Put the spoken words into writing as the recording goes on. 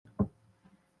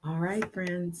All right,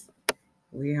 friends,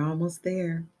 we're almost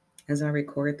there. As I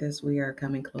record this, we are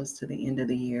coming close to the end of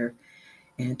the year,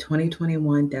 and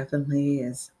 2021 definitely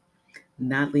is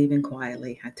not leaving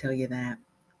quietly. I tell you that.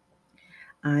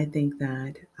 I think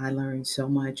that I learned so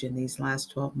much in these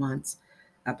last 12 months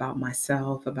about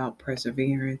myself, about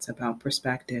perseverance, about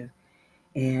perspective,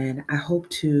 and I hope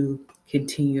to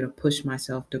continue to push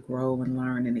myself to grow and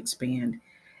learn and expand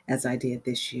as I did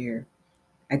this year.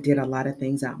 I did a lot of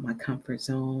things out my comfort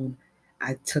zone.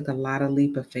 I took a lot of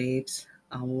leap of faiths,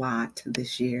 a lot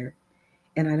this year,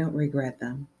 and I don't regret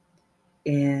them.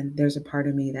 And there's a part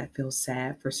of me that feels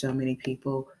sad for so many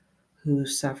people who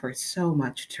suffered so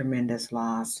much tremendous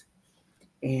loss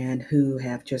and who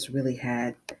have just really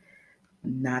had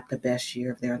not the best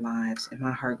year of their lives. And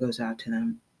my heart goes out to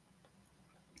them.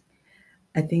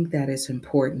 I think that it's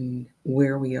important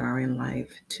where we are in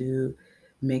life to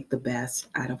make the best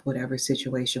out of whatever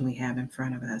situation we have in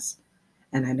front of us.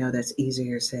 And I know that's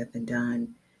easier said than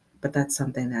done, but that's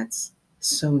something that's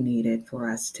so needed for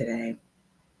us today.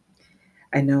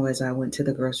 I know as I went to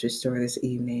the grocery store this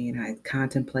evening, I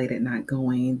contemplated not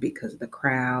going because of the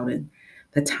crowd and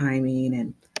the timing.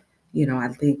 And, I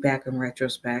think back in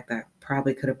retrospect, I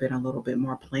probably could have been a little bit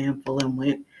more planful and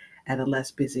went at a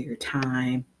less busier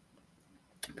time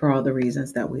for all the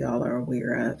reasons that we all are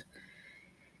aware of.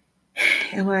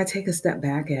 And when I take a step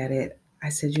back at it, I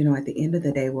said, at the end of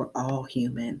the day, we're all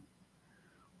human.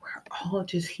 We're all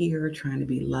just here trying to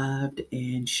be loved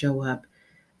and show up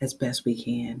as best we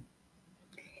can.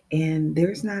 And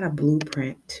there's not a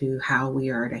blueprint to how we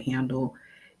are to handle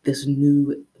this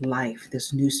new life,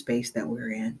 this new space that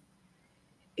we're in.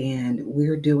 And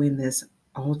we're doing this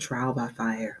all trial by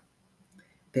fire.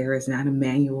 There is not a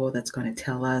manual that's going to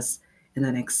tell us in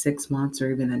the next 6 months or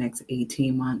even the next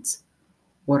 18 months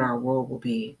what our world will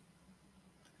be.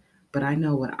 But I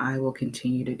know what I will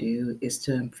continue to do is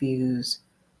to infuse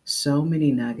so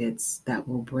many nuggets that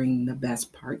will bring the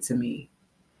best parts of me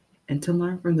and to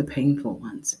learn from the painful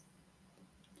ones.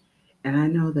 And I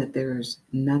know that there's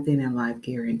nothing in life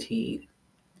guaranteed,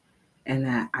 and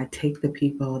that I take the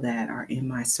people that are in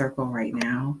my circle right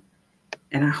now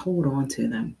and I hold on to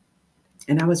them.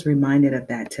 And I was reminded of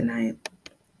that tonight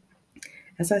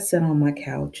as I sat on my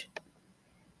couch.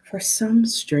 For some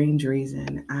strange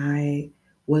reason, I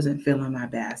wasn't feeling my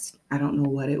best. I don't know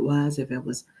what it was, if it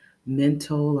was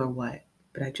mental or what,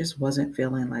 but I just wasn't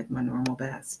feeling like my normal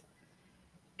best.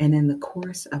 And in the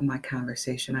course of my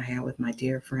conversation I had with my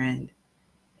dear friend,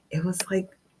 it was like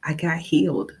I got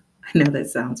healed. I know that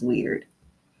sounds weird,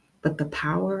 but the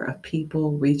power of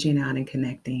people reaching out and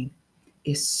connecting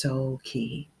is so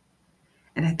key.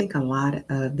 And I think a lot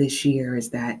of this year is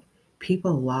that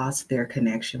people lost their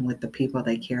connection with the people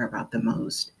they care about the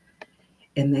most.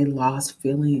 And they lost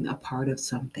feeling a part of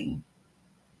something.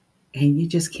 And you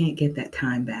just can't get that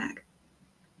time back.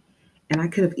 And I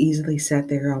could have easily sat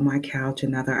there on my couch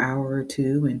another hour or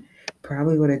two and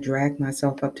probably would have dragged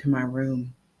myself up to my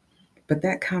room. But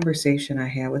that conversation I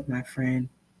had with my friend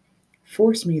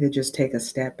forced me to just take a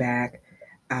step back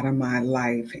out of my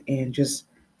life and just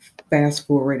fast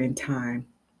forward in time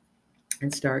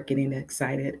and start getting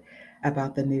excited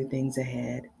about the new things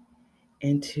ahead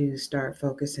and to start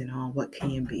focusing on what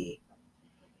can be.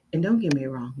 And don't get me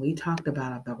wrong, we talked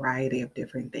about a variety of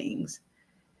different things.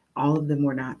 All of them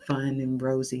were not fun and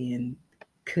rosy and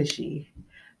cushy,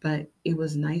 but it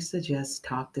was nice to just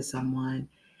talk to someone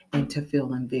and to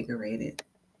feel invigorated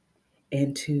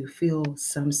and to feel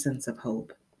some sense of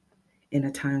hope in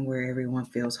a time where everyone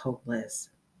feels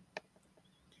hopeless.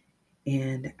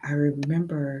 And I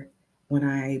remember when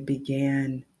I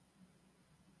began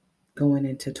going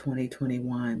into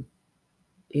 2021,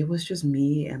 it was just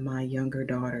me and my younger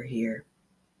daughter here.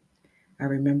 I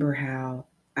remember how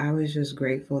I was just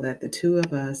grateful that the two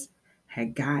of us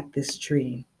had got this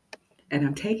tree. And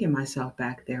I'm taking myself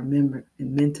back there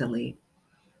mentally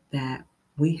that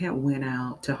we had went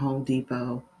out to Home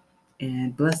Depot,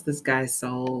 and bless this guy's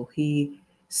soul, he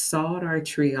sawed our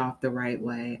tree off the right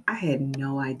way. I had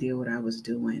no idea what I was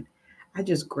doing. I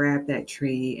just grabbed that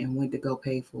tree and went to go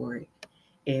pay for it.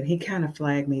 And he kind of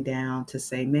flagged me down to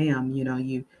say, "Ma'am,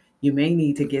 you may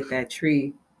need to get that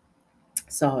tree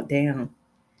sawed down."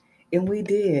 And we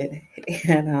did.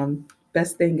 And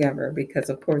best thing ever, because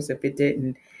of course if it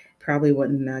didn't, probably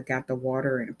wouldn't got the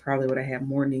water and it probably would have had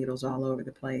more needles all over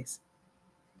the place.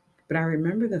 But I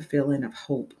remember the feeling of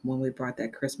hope when we brought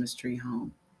that Christmas tree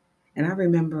home. And I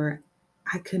remember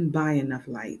I couldn't buy enough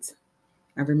lights.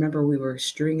 I remember we were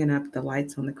stringing up the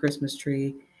lights on the Christmas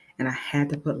tree, and I had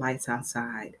to put lights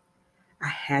outside. I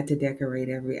had to decorate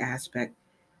every aspect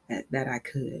that I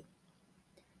could.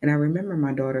 And I remember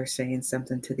my daughter saying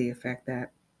something to the effect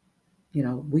that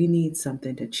We need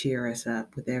something to cheer us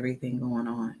up with everything going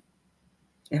on.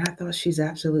 And I thought she's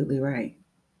absolutely right.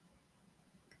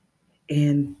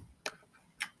 And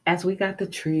as we got the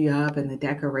tree up and the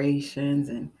decorations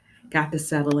and got to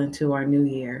settle into our new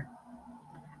year,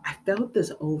 I felt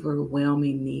this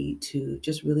overwhelming need to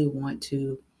just really want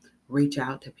to reach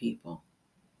out to people.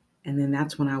 And then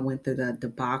that's when I went through the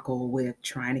debacle with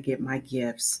trying to get my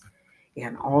gifts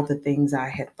and all the things I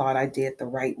had thought I did the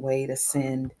right way to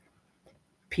send.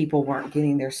 People weren't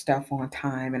getting their stuff on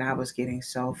time, and I was getting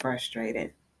so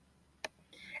frustrated.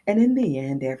 And in the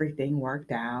end, everything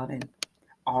worked out, and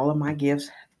all of my gifts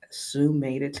soon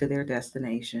made it to their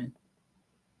destination.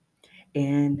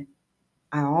 And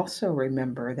I also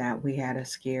remember that we had a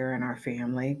scare in our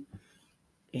family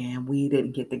and we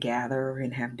didn't get to gather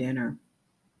and have dinner.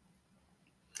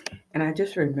 And I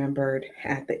just remembered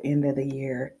at the end of the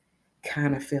year,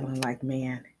 kind of feeling like,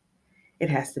 man, it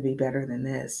has to be better than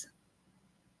this.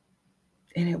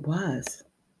 And it was.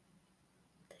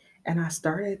 And I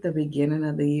started at the beginning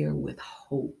of the year with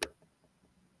hope.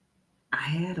 I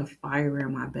had a fire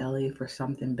in my belly for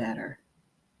something better.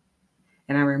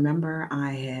 And I remember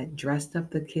I had dressed up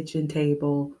the kitchen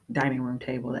table, dining room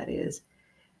table, that is.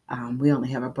 We only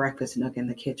have a breakfast nook in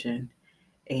the kitchen.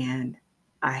 And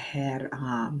I had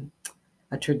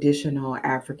a traditional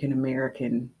African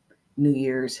American New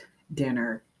Year's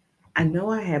dinner. I know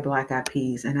I had black eyed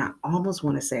peas, and I almost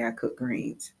want to say I cooked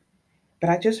greens. But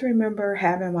I just remember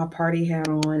having my party hat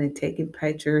on and taking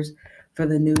pictures for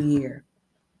the new year.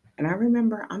 And I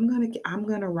remember I'm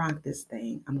gonna rock this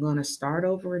thing. I'm gonna start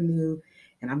over anew,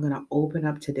 and I'm gonna open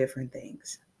up to different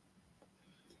things.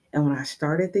 And when I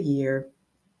started the year,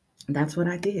 that's what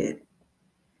I did.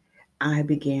 I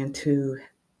began to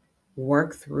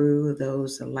work through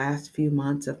those last few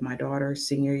months of my daughter's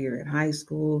senior year in high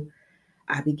school.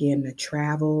 I began to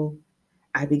travel.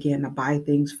 I began to buy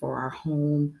things for our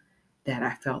home that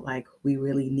I felt like we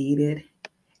really needed.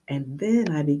 And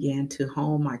then I began to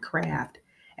hone my craft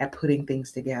at putting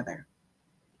things together.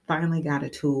 Finally got a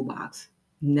toolbox.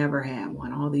 Never had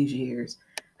one all these years.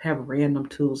 Have random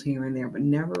tools here and there, but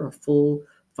never a full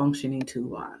functioning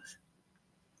toolbox.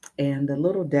 And the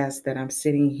little desk that I'm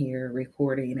sitting here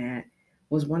recording at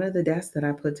was one of the desks that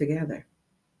I put together.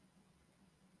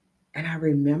 And I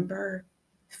remember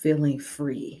feeling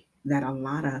free that a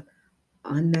lot of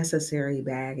unnecessary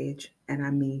baggage, and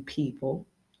I mean people,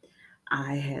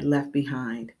 I had left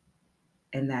behind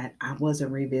and that I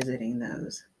wasn't revisiting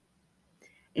those.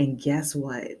 And guess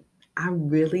what? I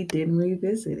really didn't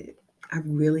revisit it. I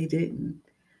really didn't.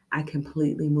 I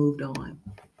completely moved on.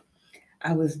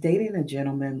 I was dating a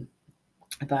gentleman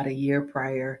about a year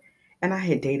prior, and I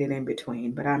had dated in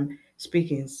between, but I'm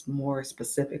speaking more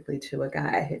specifically to a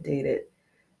guy I had dated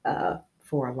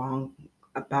for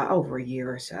about over a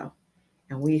year or so.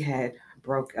 And we had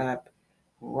broke up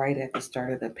right at the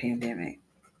start of the pandemic.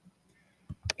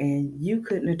 And you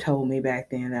couldn't have told me back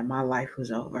then that my life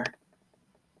was over.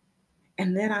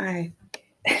 And then I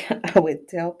would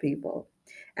tell people,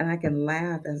 and I can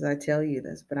laugh as I tell you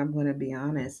this, but I'm going to be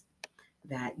honest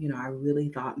that, I really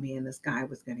thought me and this guy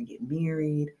was going to get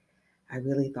married. I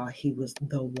really thought he was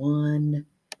the one.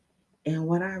 And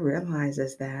what I realized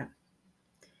is that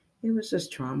it was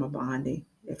just trauma bonding,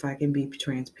 if I can be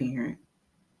transparent.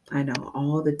 I know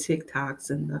all the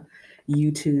TikToks and the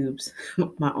YouTubes,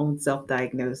 my own self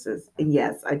diagnosis. And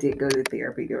yes, I did go to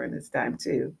therapy during this time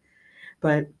too.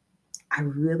 But I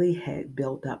really had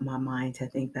built up my mind to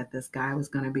think that this guy was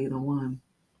going to be the one.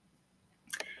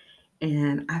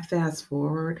 And I fast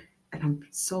forward, and I'm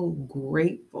so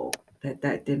grateful that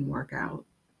that didn't work out.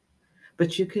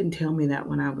 But you couldn't tell me that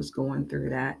when I was going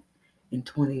through that in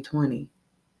 2020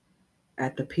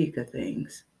 at the peak of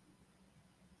things.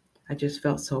 I just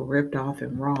felt so ripped off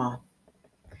and raw.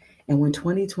 And when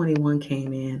 2021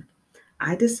 came in,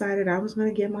 I decided I was going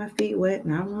to get my feet wet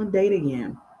and I was going to date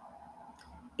again.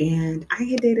 And I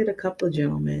had dated a couple of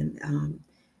gentlemen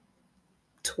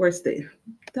towards the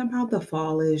about the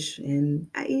fallish and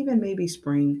even maybe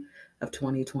spring of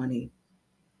 2020.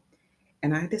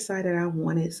 And I decided I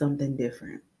wanted something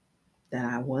different, that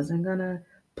I wasn't going to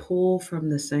pull from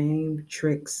the same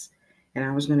tricks and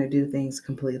I was going to do things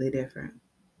completely different.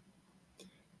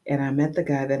 And I met the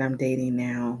guy that I'm dating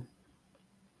now,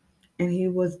 and he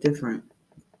was different,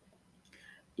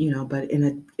 but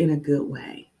in a good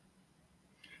way.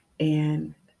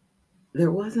 And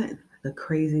there wasn't the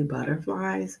crazy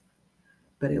butterflies,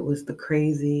 but it was the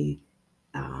crazy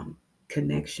um,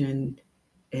 connection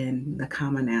and the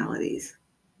commonalities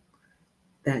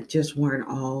that just weren't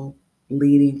all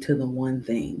leading to the one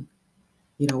thing.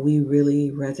 We really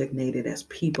resonated as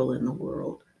people in the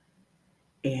world.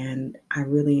 And I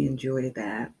really enjoyed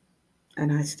that.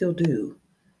 And I still do.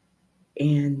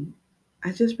 And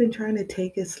I've just been trying to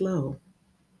take it slow.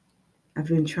 I've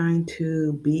been trying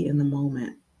to be in the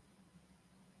moment.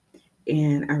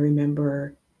 And I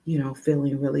remember,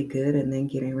 feeling really good and then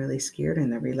getting really scared in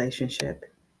the relationship,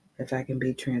 if I can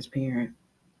be transparent.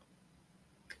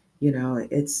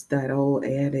 It's that old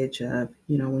adage of,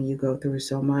 when you go through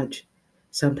so much,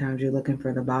 sometimes you're looking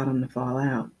for the bottom to fall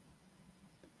out.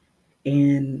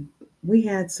 And we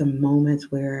had some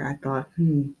moments where I thought,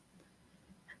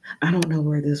 I don't know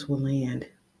where this will land.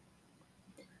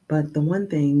 But the one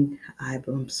thing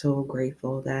I'm so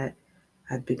grateful that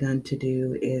I've begun to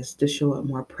do is to show up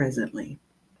more presently.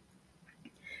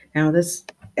 Now, this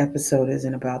episode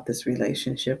isn't about this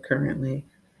relationship currently,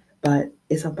 but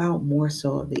it's about more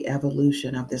so of the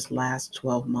evolution of this last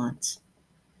 12 months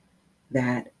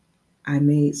that I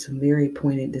made some very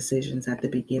pointed decisions at the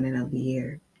beginning of the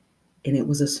year, and it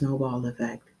was a snowball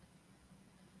effect.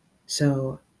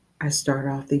 So I start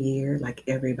off the year like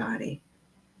everybody,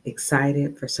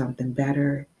 excited for something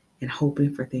better and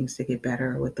hoping for things to get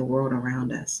better with the world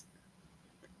around us.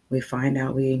 We find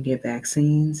out we didn't get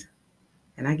vaccines,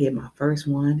 and I get my first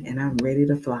one, and I'm ready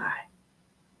to fly.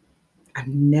 I've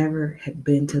never had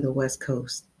been to the West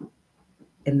Coast,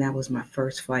 and that was my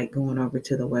first flight going over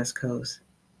to the West Coast.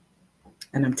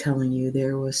 And I'm telling you,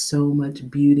 there was so much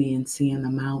beauty in seeing the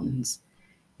mountains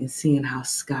and seeing how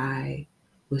sky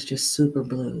was just super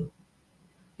blue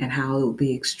and how it would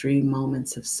be extreme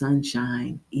moments of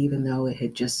sunshine, even though it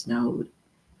had just snowed.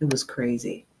 It was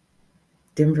crazy.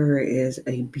 Denver is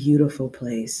a beautiful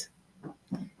place,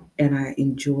 and I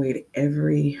enjoyed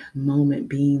every moment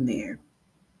being there.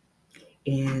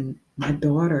 And my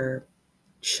daughter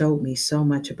showed me so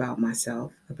much about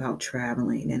myself, about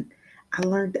traveling, and I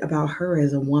learned about her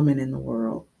as a woman in the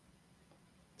world.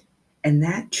 And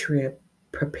that trip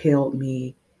propelled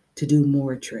me to do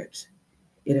more trips.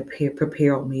 It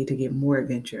propelled me to get more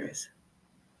adventurous.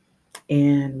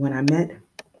 And when I met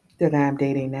the guy I'm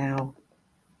dating now,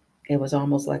 it was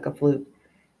almost like a fluke.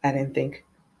 I didn't think,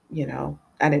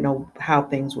 I didn't know how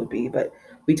things would be, but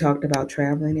we talked about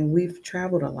traveling and we've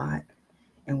traveled a lot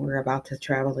and we're about to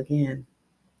travel again.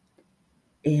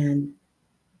 And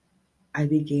I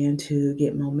began to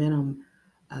get momentum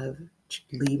of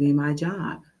leaving my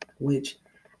job, which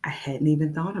I hadn't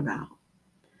even thought about.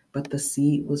 But the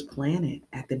seed was planted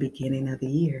at the beginning of the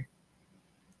year.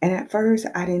 And at first,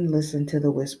 I didn't listen to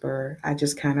the whisper. I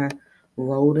just kind of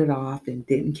rolled it off and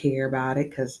didn't care about it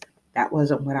because that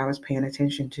wasn't what I was paying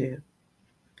attention to.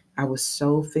 I was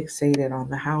so fixated on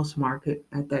the house market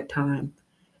at that time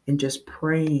and just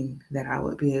praying that I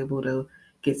would be able to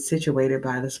get situated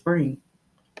by the spring.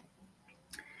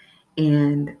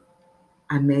 And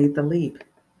I made the leap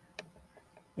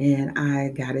and I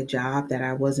got a job that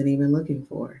I wasn't even looking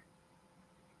for.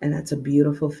 And that's a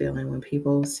beautiful feeling when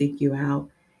people seek you out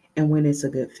and when it's a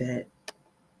good fit.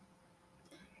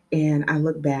 And I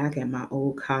look back at my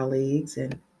old colleagues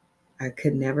and I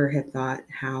could never have thought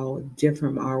how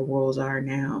different our worlds are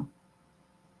now.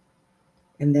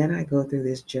 And then I go through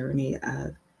this journey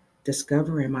of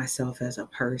discovering myself as a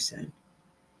person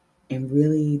and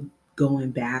really going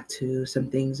back to some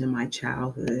things in my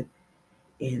childhood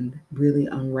and really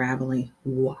unraveling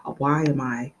why am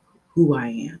I who I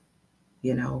am,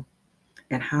 you know,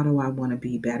 and how do I want to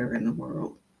be better in the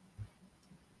world.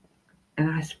 And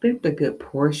I spent a good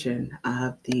portion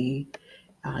of the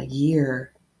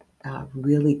year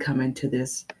really coming to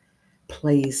this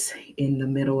place in the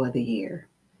middle of the year,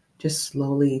 just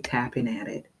slowly tapping at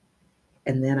it.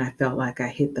 And then I felt like I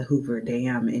hit the Hoover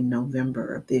Dam in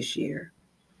November of this year,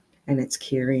 and it's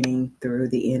carrying through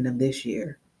the end of this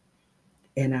year.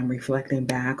 And I'm reflecting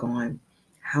back on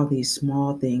how these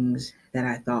small things that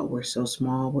I thought were so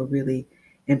small were really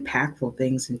impactful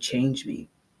things and changed me.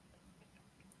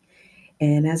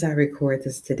 And as I record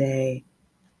this today,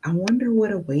 I wonder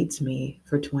what awaits me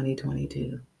for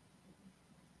 2022.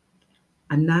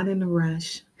 I'm not in a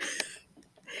rush.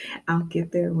 I'll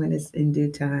get there when it's in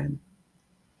due time.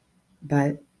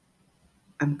 But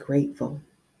I'm grateful.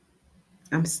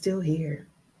 I'm still here.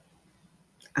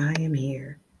 I am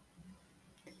here.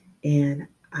 And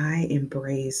I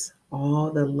embrace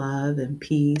all the love and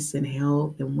peace and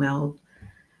health and wealth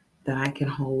that I can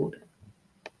hold.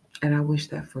 And I wish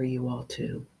that for you all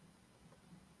too.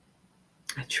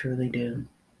 I truly do.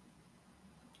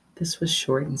 This was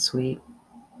short and sweet,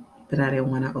 but I didn't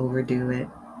want to overdo it.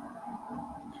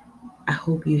 I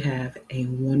hope you have a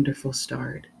wonderful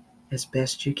start as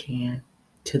best you can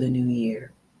to the new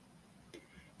year.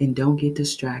 And don't get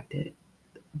distracted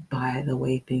by the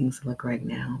way things look right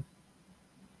now.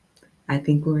 I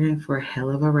think we're in for a hell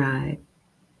of a ride,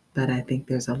 but I think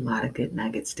there's a lot of good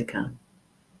nuggets to come.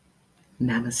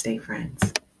 Namaste,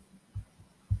 friends.